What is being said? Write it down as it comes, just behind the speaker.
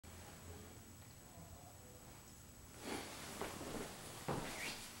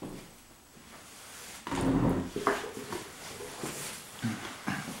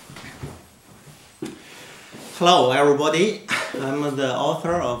Hello everybody, I'm the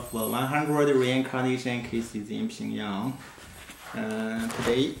author of 100 Reincarnation Cases in Pingyang.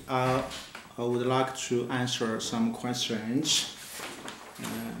 Today I would like to answer some questions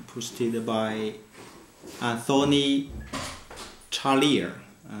posted by Anthony Charlier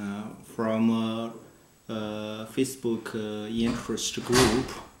from a Facebook interest group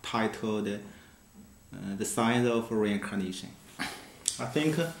titled The Science of Reincarnation. I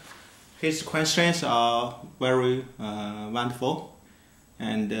think his questions are very wonderful,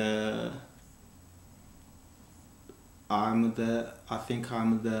 and I think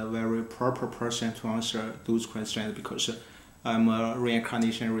I'm the very proper person to answer those questions because I'm a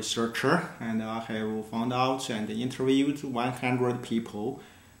reincarnation researcher and I have found out and interviewed 100 people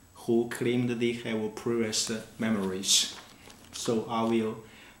who claimed they have previous memories. So I will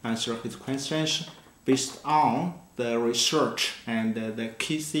answer his questions based on the research and the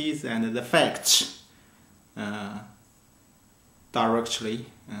cases and the facts directly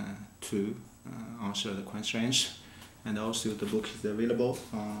to answer the questions. And also the book is available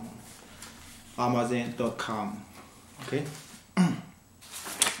on Amazon.com. Okay.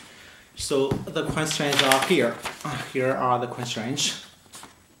 So the questions are here. Here are the questions.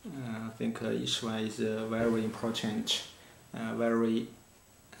 I think each one is very important, very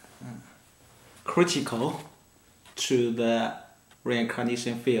critical to the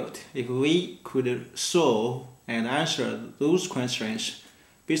reincarnation field. If we could solve and answer those questions,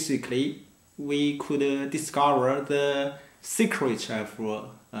 basically we could discover the secret of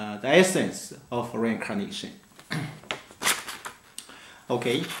the essence of reincarnation.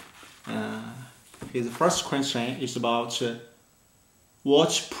 Okay, his first question is about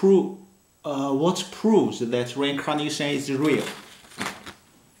what proves that reincarnation is real.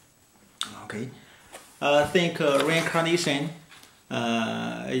 Okay, I think reincarnation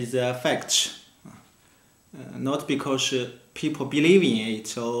is a fact, not because people believe in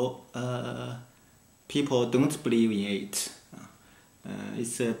it or people don't believe in it.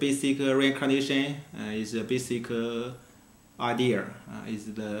 It's a basic reincarnation. Is a basic idea.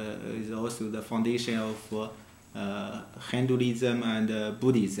 Is also the foundation of Hinduism and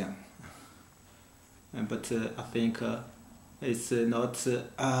Buddhism. But I think it's not.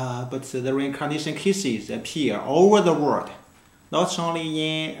 But the reincarnation cases appear all over the world, not only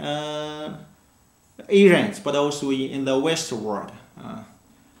in Asians but also in the West world.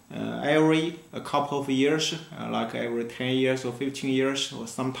 Every a couple of years, like every 10 years or 15 years, or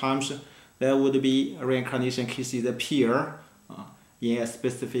sometimes there would be reincarnation cases appear in a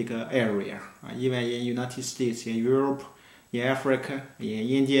specific area. Even in United States, in Europe, in Africa, in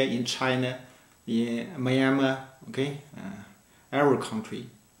India, in China, in Myanmar. Okay. Every country,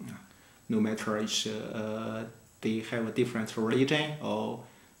 no matter if they have a different religion or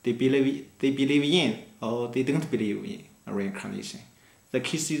they believe in or they don't believe in reincarnation, the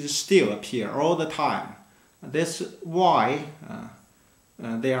cases still appear all the time. That's why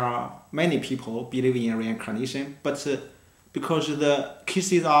there are many people believing in reincarnation, but because the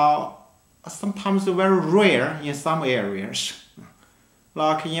cases are sometimes very rare in some areas,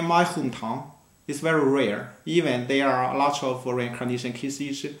 like in my hometown. It's very rare. Even there are lots of reincarnation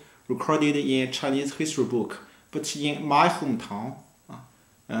cases recorded in Chinese history book. But in my hometown,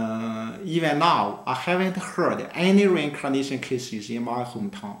 even now, I haven't heard any reincarnation cases in my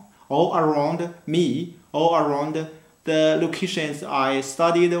hometown. All around me, all around the locations I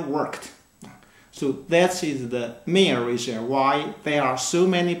studied, worked. So that is the main reason why there are so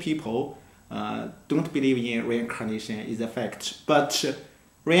many people don't believe in reincarnation is a fact. But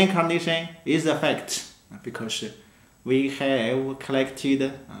reincarnation is a fact because we have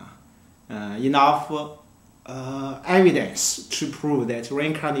collected enough evidence to prove that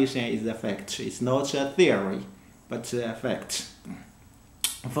reincarnation is a fact. It's not a theory, but a fact.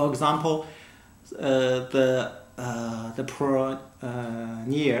 For example, the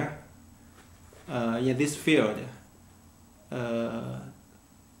pioneer in this field,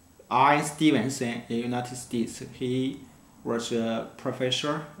 I. Stevenson in the United States, he was a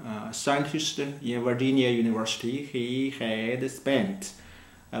professor, scientist in Virginia University. He had spent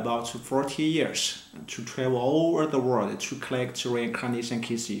about 40 years to travel all over the world to collect reincarnation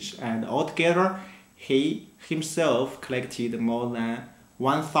cases, and altogether he himself collected more than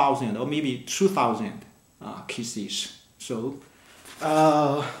 1,000 or maybe 2,000 cases. So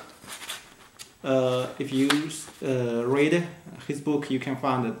if you read his book, you can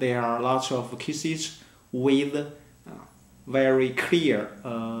find that there are lots of cases with very clear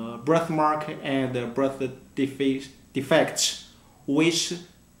birthmark and birth defects, which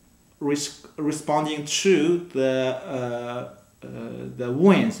responding to the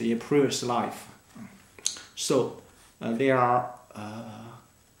wounds in previous life. So there are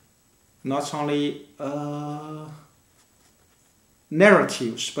not only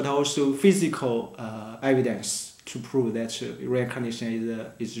narratives but also physical evidence to prove that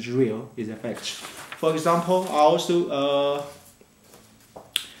reincarnation is real, is a fact. For example, I also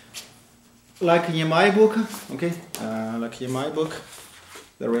like in my book, okay, like in my book,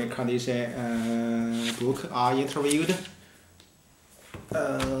 the reincarnation book, I interviewed.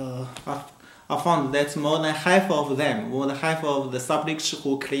 I found that more than half of the subjects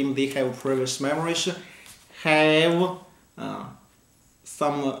who claim they have previous memories have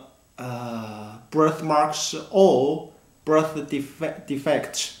some birthmarks or birth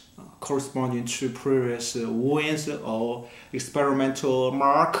defects corresponding to previous wounds or experimental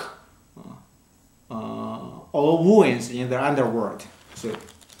mark or wounds in the underworld. So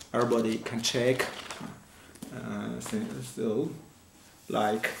everybody can check.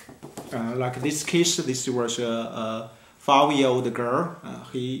 Like this case, this was a 5-year-old girl.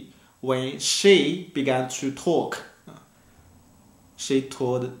 When she began to talk, she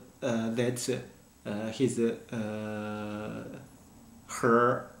told that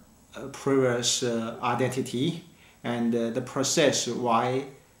her previous identity and the process why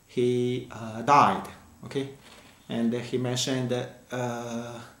he died. Okay, and he mentioned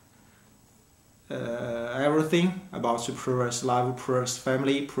everything about the previous life, previous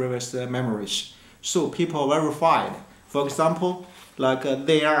family, previous memories. So people verified. For example, like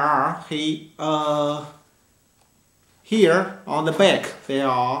there are here on the back there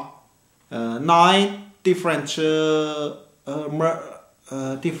are 9 different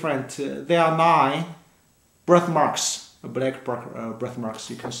there are 9 birthmarks, black birthmarks.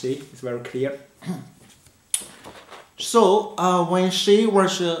 You can see it's very clear. So when she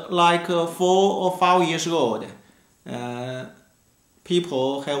was like 4 or 5 years old, the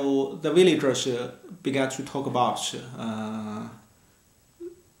villagers began to talk about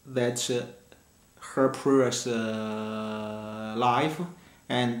that her previous life,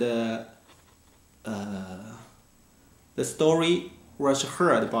 and the story was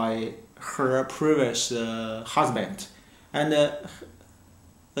heard by her previous husband, and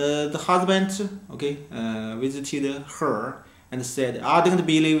the husband, okay, visited her and said, "I don't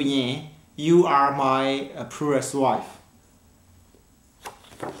believe in you are my previous wife."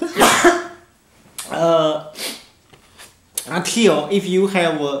 Until if you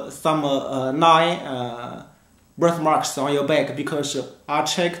have some 9 birthmarks on your back, because I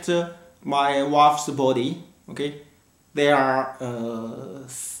checked my wife's body, okay, there are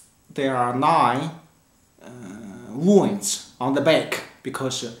 9 wounds on the back,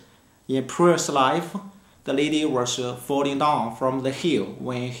 because in previous life the lady was falling down from the hill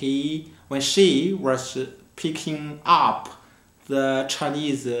when she was picking up the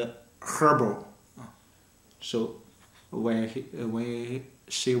Chinese herbal. So when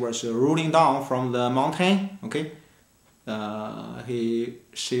she was rolling down from the mountain, okay,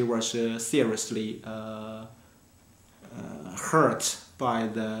 she was seriously hurt by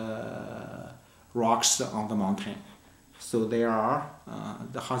the rocks on the mountain. So there are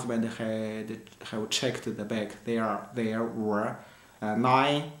the husband have checked the back. There were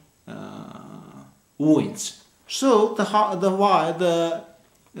 9 wounds. So the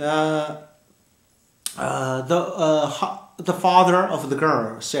father of the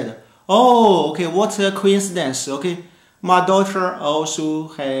girl said, "Oh, okay, what a coincidence. Okay, my daughter also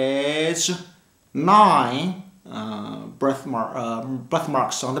has 9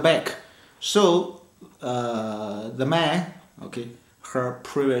 birthmarks on the back." So the man, okay, her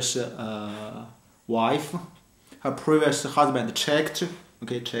previous wife, her previous husband checked,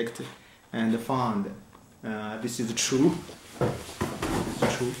 and found this is true.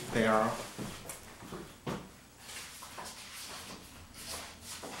 It's true. They are.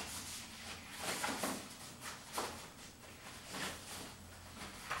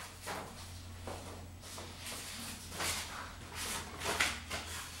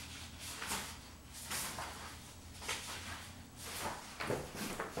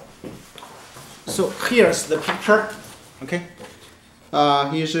 So here's the picture, okay.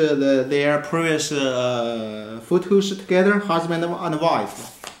 Here's their previous photos together, husband and wife,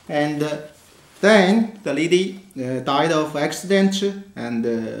 and then the lady died of accident and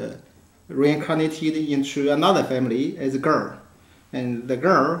reincarnated into another family as a girl, and the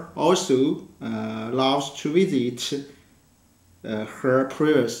girl also loves to visit her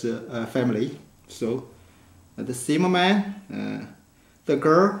previous family. So the same man. The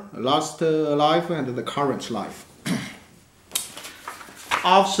girl lost life and the current life.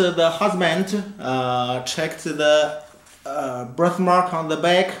 After the husband checked the birthmark on the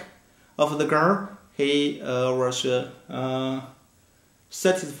back of the girl, he was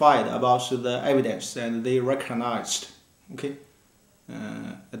satisfied about the evidence, and they recognized, okay,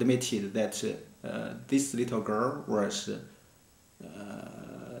 admitted that this little girl was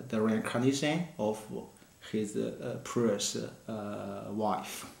the reincarnation of his previous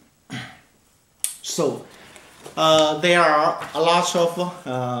wife. So there are a lot of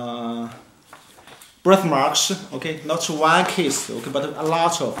birthmarks, okay, not one case, okay, but a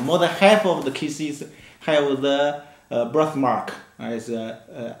lot of, more than half of the cases have the birthmark as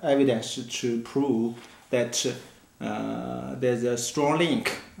evidence to prove that there's a strong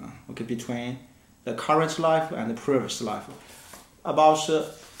link, okay, between the current life and the previous life. About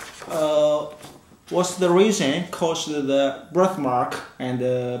what's the reason caused the birthmark and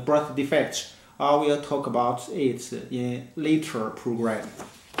the birth defect, I will talk about it in later program.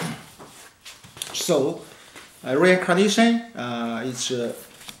 So, reincarnation is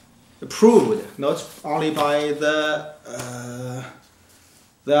proved not only by the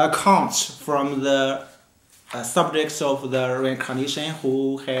accounts from the subjects of the reincarnation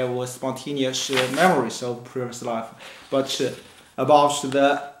who have spontaneous memories of previous life, but about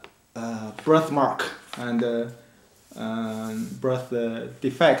the birthmark and birth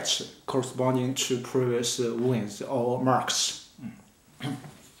defects corresponding to previous wounds or marks.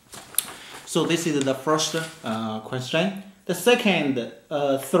 So this is the first question. The second,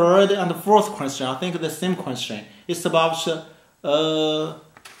 third, and fourth question, I think the same question. It's about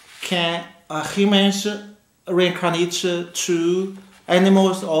can humans reincarnate to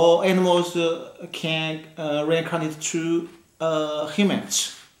animals, or animals can reincarnate to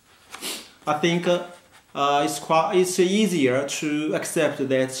humans. I think it's easier to accept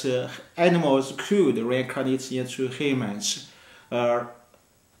that animals could reincarnate into humans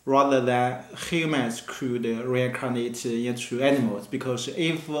rather than humans could reincarnate into animals, because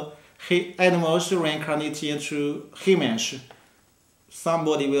if animals reincarnate into humans,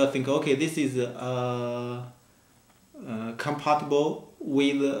 somebody will think, okay, this is compatible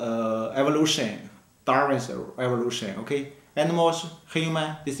with evolution, Darwin's evolution, okay? Animals,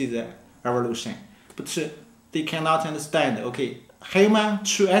 human, this is evolution. But they cannot understand, okay, human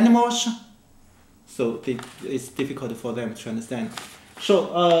to animals, so it's difficult for them to understand.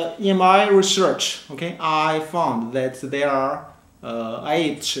 So in my research, okay, I found that there are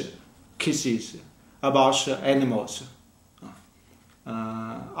 8 cases about animals.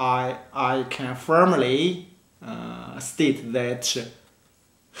 I can firmly state that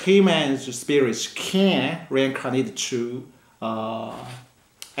human spirits can reincarnate to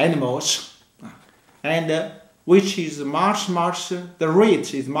animals, and which is the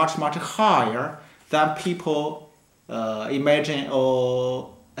rate is much higher than people imagine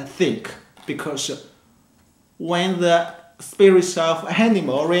or think, because when the spirits of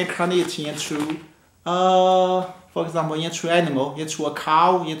animal reincarnate into, for example, into animal, into a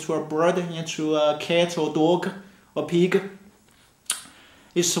cow, into a bird, into a cat or dog or pig,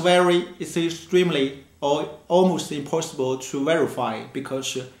 it's extremely or almost impossible to verify,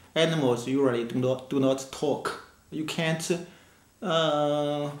 because animals usually do not talk. You can't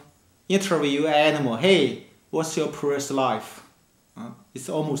interview an animal, hey, what's your previous life? It's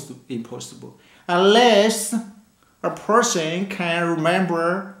almost impossible. Unless a person can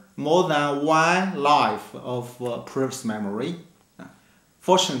remember more than one life of previous memory.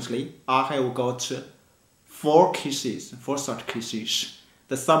 Fortunately, I have got 4 such cases.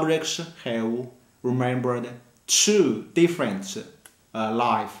 The subjects have remembered 2 different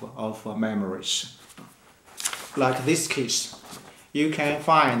life of memories. Like this case, you can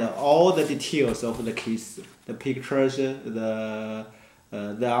find all the details of the case, the pictures, the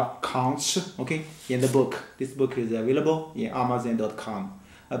accounts, okay, in the book. This book is available in Amazon.com,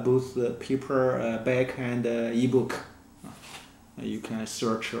 both paperback and ebook. You can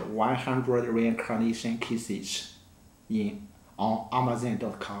search 100 reincarnation cases on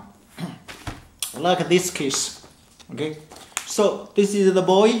Amazon.com. Like this case, okay. So this is the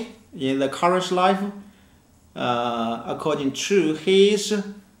boy in the current life. According to his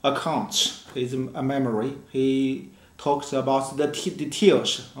account, his memory, he talks about the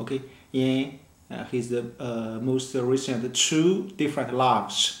details, okay, in his most recent 2 different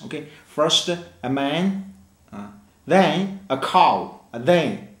lives, okay. First a man, then a cow,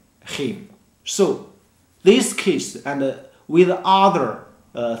 then him. So this case and with other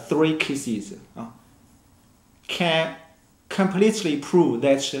 3 cases can completely prove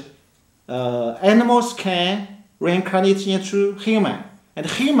that animals can reincarnate into human, and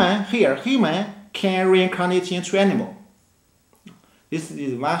human can reincarnate into animal. This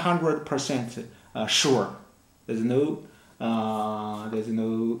is 100% sure. There's no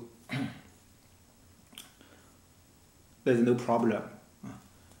there's no problem.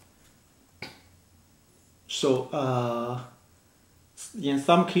 So in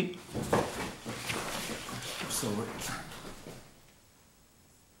some cases, sorry.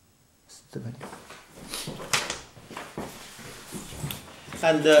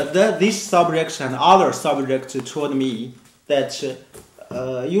 And these subjects and other subjects told me that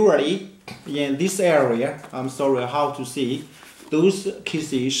usually in this area, I'm sorry how to say, those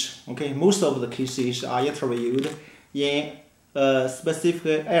cases, okay, most of the cases are interviewed in a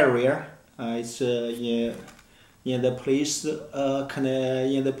specific area. It's in the place,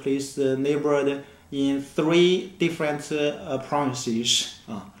 in the place neighbored in 3 different provinces,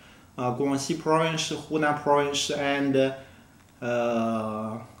 Guangxi province, Hunan province, and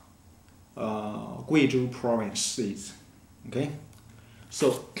Guizhou provinces. Okay,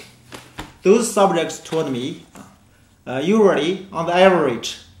 so those subjects told me usually, on the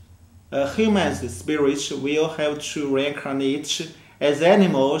average, human spirits will have to reincarnate as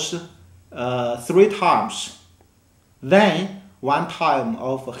animals 3 times, then 1 time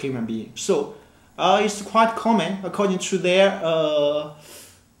of a human being. So it's quite common, according to their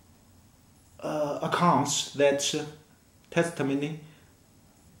accounts, that testimony,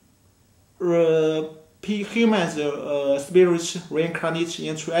 humans spirits reincarnate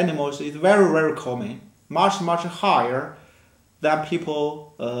into animals is very, very common, much higher than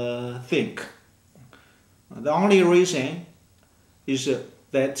people think. The only reason is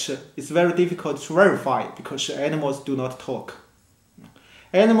that it's very difficult to verify because animals do not talk.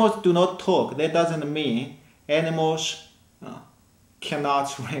 Animals do not talk. That doesn't mean animals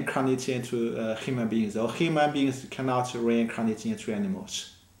cannot reincarnate into human beings, or human beings cannot reincarnate into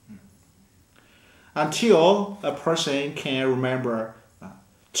animals. Until a person can remember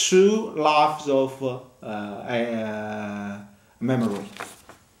 2 lives of memory.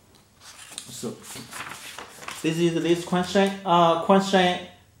 So this is this question. Question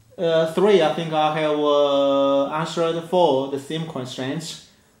 3, I think I have answered 4 the same questions.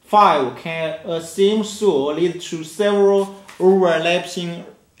 5, can a same soul lead to several overlapping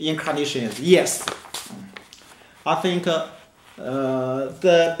incarnations? Yes. I think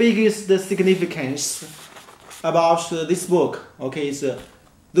the biggest significance about this book, okay, is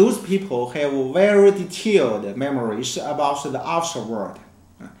those people have very detailed memories about the afterworld,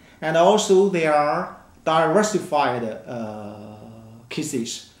 and also there are diversified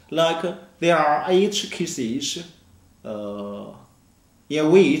cases. Like there are 8 cases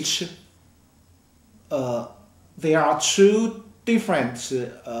in which there are 2 different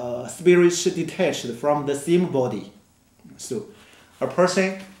spirits detached from the same body. So a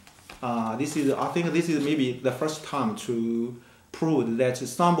person, I think this is maybe the first time to prove that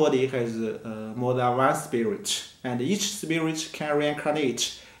somebody has more than 1 spirit, and each spirit can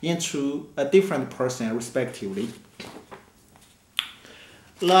reincarnate into a different person respectively.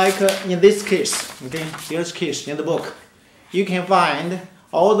 Like in this case, okay, here's case in the book. You can find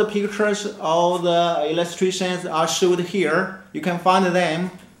all the pictures, all the illustrations are showed here. You can find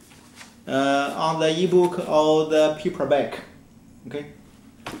them on the ebook or the paperback. Okay,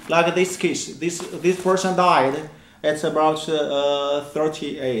 like this case, this person died at about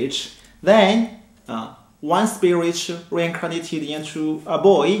 30 age. Then 1 spirit reincarnated into a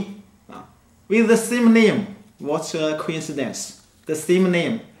boy with the same name. What a coincidence! The same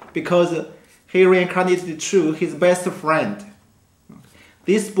name, because he reincarnated to his best friend.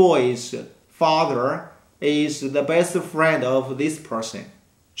 This boy's father is the best friend of this person.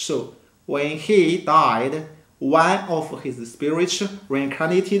 So when he died, 1 of his spirits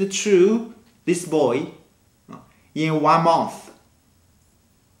reincarnated to this boy in 1 month.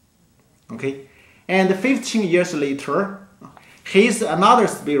 Okay, and 15 years later, his another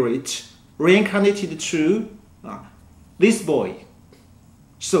spirit reincarnated to this boy.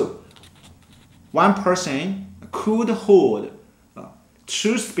 So 1 person could hold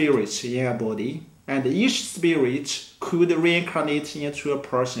 2 spirits in a body, and each spirit could reincarnate into a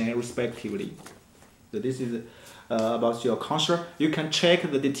person respectively. So this is about your cancer. You can check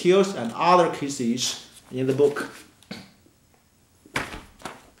the details and other cases in the book.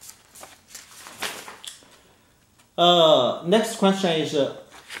 Next question is,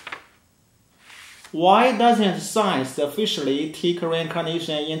 why doesn't science officially take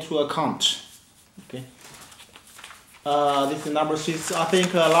reincarnation into account? Okay. This is number 6. I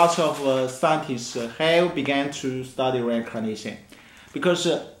think a lot of scientists have begun to study reincarnation because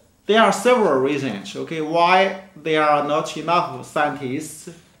there are several reasons. Okay, why there are not enough scientists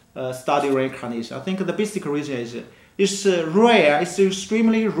study reincarnation. I think the basic reason is it's rare. It's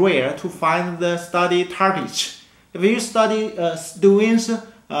extremely rare to find the study targets. If you study doings,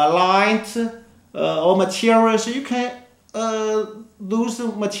 light, or materials, you can those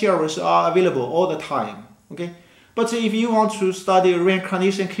materials are available all the time. Okay, but if you want to study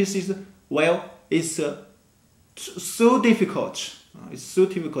reincarnation cases, well, it's so difficult. It's so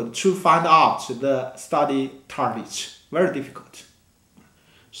difficult to find out the study target. Very difficult.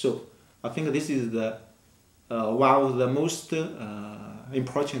 So I think this is the one of the most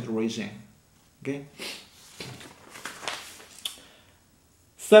important reason. Okay.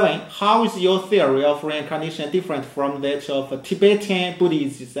 7. How is your theory of reincarnation different from that of Tibetan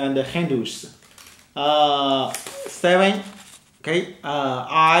Buddhists and Hindus? 7. Okay.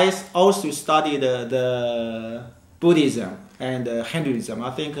 I also studied the Buddhism and Hinduism.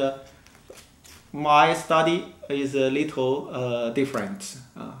 I think my study is a little different.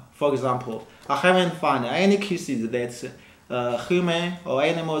 For example, I haven't found any cases that human or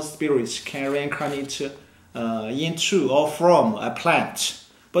animal spirits can reincarnate into or from a plant.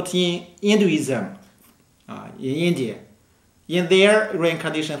 But in Hinduism, in India, in their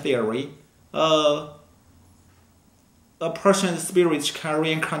reincarnation theory, a person's spirit can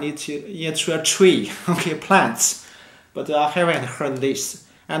reincarnate into a tree, okay, plants. But I haven't heard this.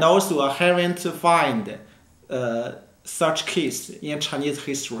 And also I haven't found such case in Chinese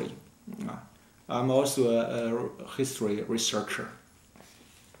history. I'm also a history researcher.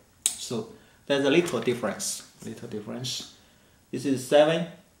 So there's a little difference. This is 7.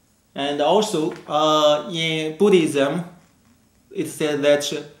 And also in Buddhism, it says that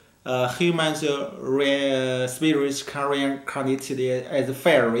humans spirits can reincarnate as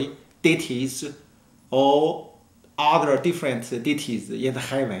fairy, deities, or other different deities in the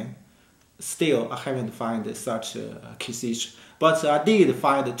heaven. Still, I haven't found such cases. But I did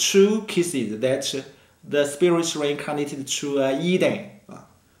find 2 cases that the spirits reincarnated to Eden,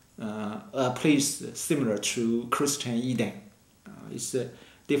 a place similar to Christian Eden. It's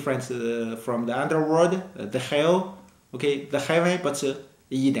different from the underworld, the hell, okay, the heaven, but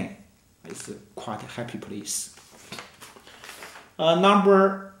Eden. It's quite a happy place.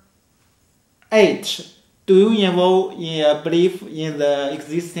 Number 8. Do you involve in a belief in the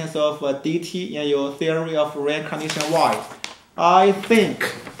existence of a deity in your theory of reincarnation? Why? I think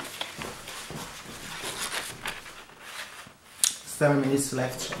 7 minutes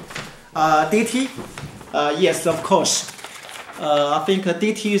left. Deity? Yes, of course. I think a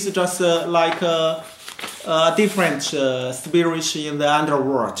deity is just like a different spirit in the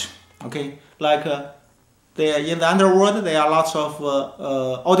underworld. Okay, like in the underworld there are lots of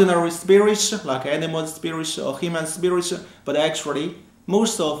ordinary spirits, like animal spirits or human spirits. But actually,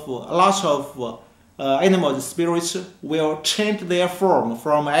 lots of animal spirits will change their form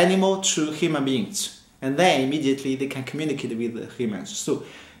from animal to human beings, and then immediately they can communicate with the humans. So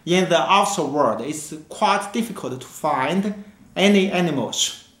in the outer world, it's quite difficult to find any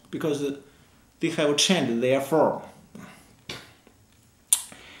animals because they have changed their form.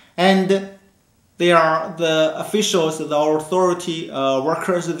 And they are the officials, the authority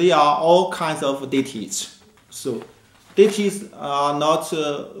workers, they are all kinds of deities. So deities are not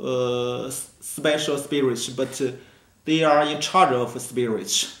special spirits, but they are in charge of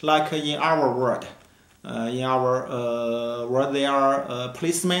spirits. Like in our world. In our world, they are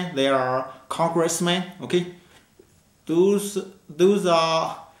policemen, they are congressmen, okay? Those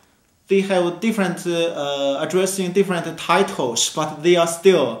are, they have different, addressing different titles, but they are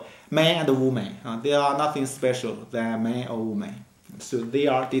still man and woman. They are nothing special than man or woman. So they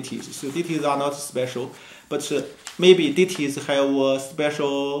are deities. So deities are not special, but maybe deities have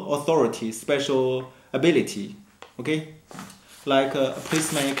special authority, special ability, okay? Like a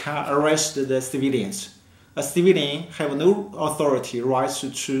policeman can arrest the civilians. A civilian have no authority, rights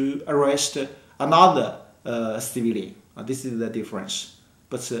to arrest another civilian. This is the difference.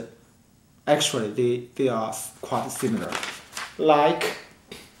 But actually, they are quite similar. Like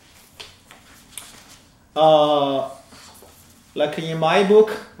in my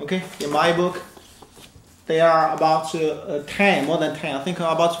book, okay, there are about 10, more than 10, I think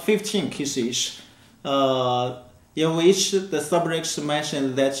about 15 cases in which the subjects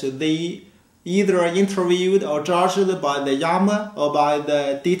mentioned that they either interviewed or judged by the Yama or by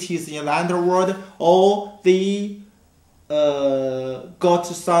the deities in the underworld, or they got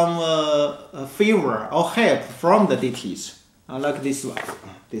some favor or help from the deities. Like this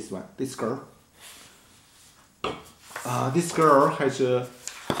girl. This girl has,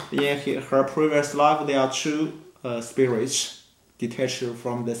 in her previous life, there are 2 spirits detached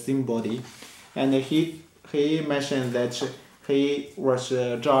from the same body, and he mentioned that he was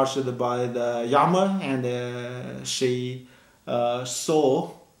judged by the Yama, and she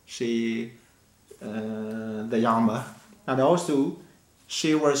saw the Yama, and also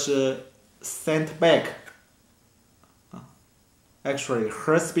she was sent back actually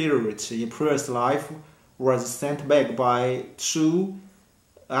her spirit in previous life was sent back by two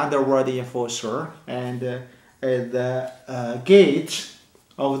underworld enforcer, and at the gate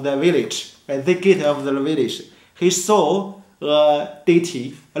of the village, he saw a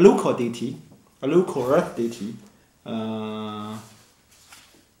deity, a local earth deity.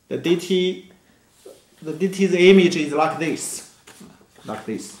 The deity's image is like this.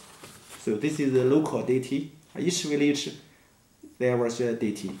 So this is the local deity. Each village there was a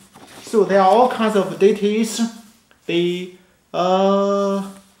deity. So there are all kinds of deities. They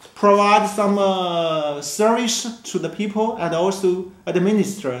provide some service to the people and also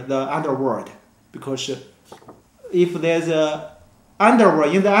administer the underworld. Because if there's a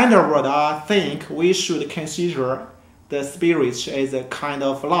underworld, in the underworld, I think we should consider the spirits as a kind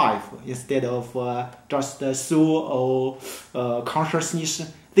of life instead of just a soul or consciousness.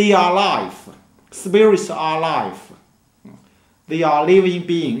 They are life. Spirits are life. They are living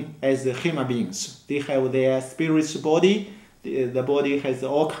beings as human beings. They have their spiritual body. The body has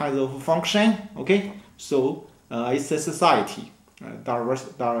all kinds of function. Okay, so it's a society.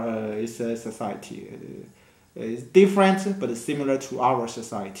 It's a society. It's different but similar to our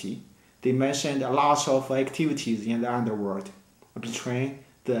society. They mentioned a lot of activities in the underworld between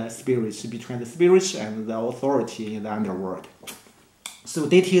the spirits and the authority in the underworld. So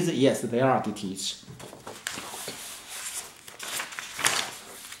deities, yes, there are deities.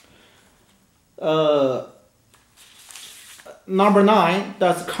 Number 9,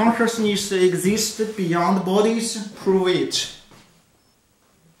 does consciousness exist beyond bodies? Prove it.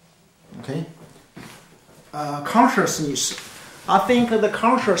 Okay. Consciousness. I think the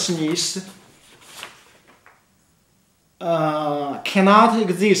consciousness cannot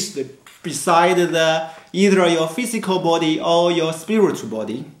exist beside either your physical body or your spiritual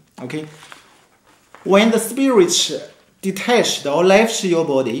body. Okay. When the spirit detached or left your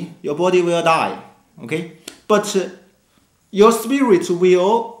body will die. Okay. But your spirit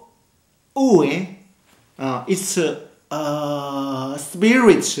will own its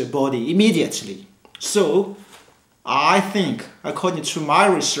spirit body immediately. So I think, according to my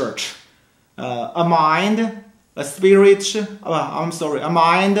research, a mind, a spirit, a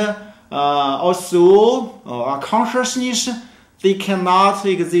mind, or soul, or a consciousness, they cannot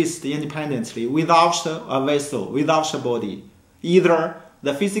exist independently without a vessel, without a body. Either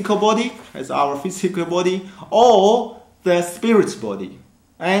the physical body, as our physical body, or the spirit body.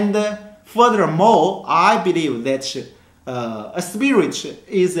 And furthermore, I believe that a spirit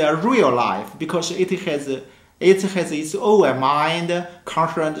is a real life because it has its own mind,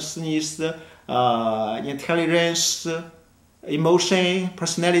 consciousness, intelligence, emotion,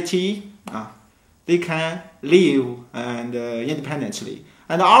 personality. They can live and independently.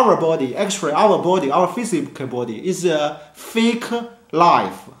 And our body, our physical body, is a fake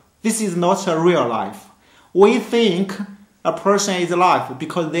life. This is not a real life. We think a person is alive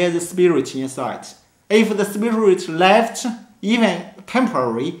because there's a spirit inside. If the spirit left, even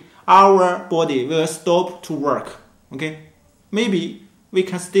temporary, our body will stop to work. Okay, maybe we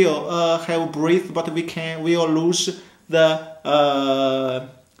can still have breath, but we'll lose the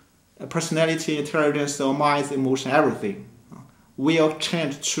personality, intelligence, or mind, emotion, everything. We'll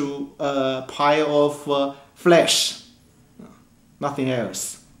change to a pile of flesh, nothing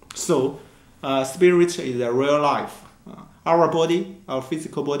else. So, spirit is a real life. Our body, our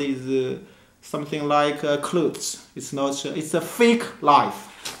physical body, is something like clothes. It's not. It's a fake life.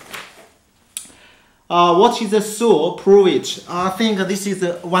 What is the soul? Prove it. I think this is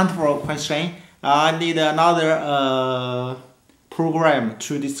a wonderful question. I need another program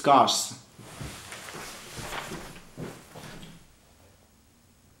to discuss.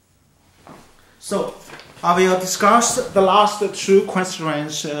 So I will discuss the last two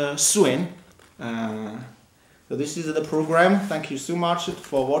questions soon. So this is the program. Thank you so much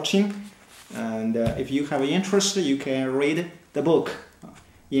for watching. And if you have interest, you can read the book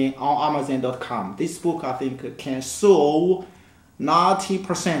on Amazon.com. This book, I think, can solve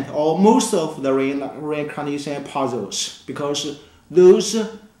 90% or most of the reincarnation puzzles, because those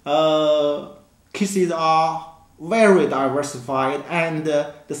cases are very diversified and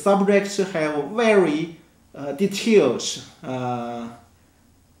the subjects have very details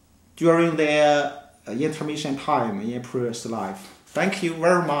during their intermission time in previous life. Thank you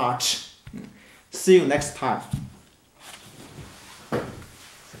very much. See you next time.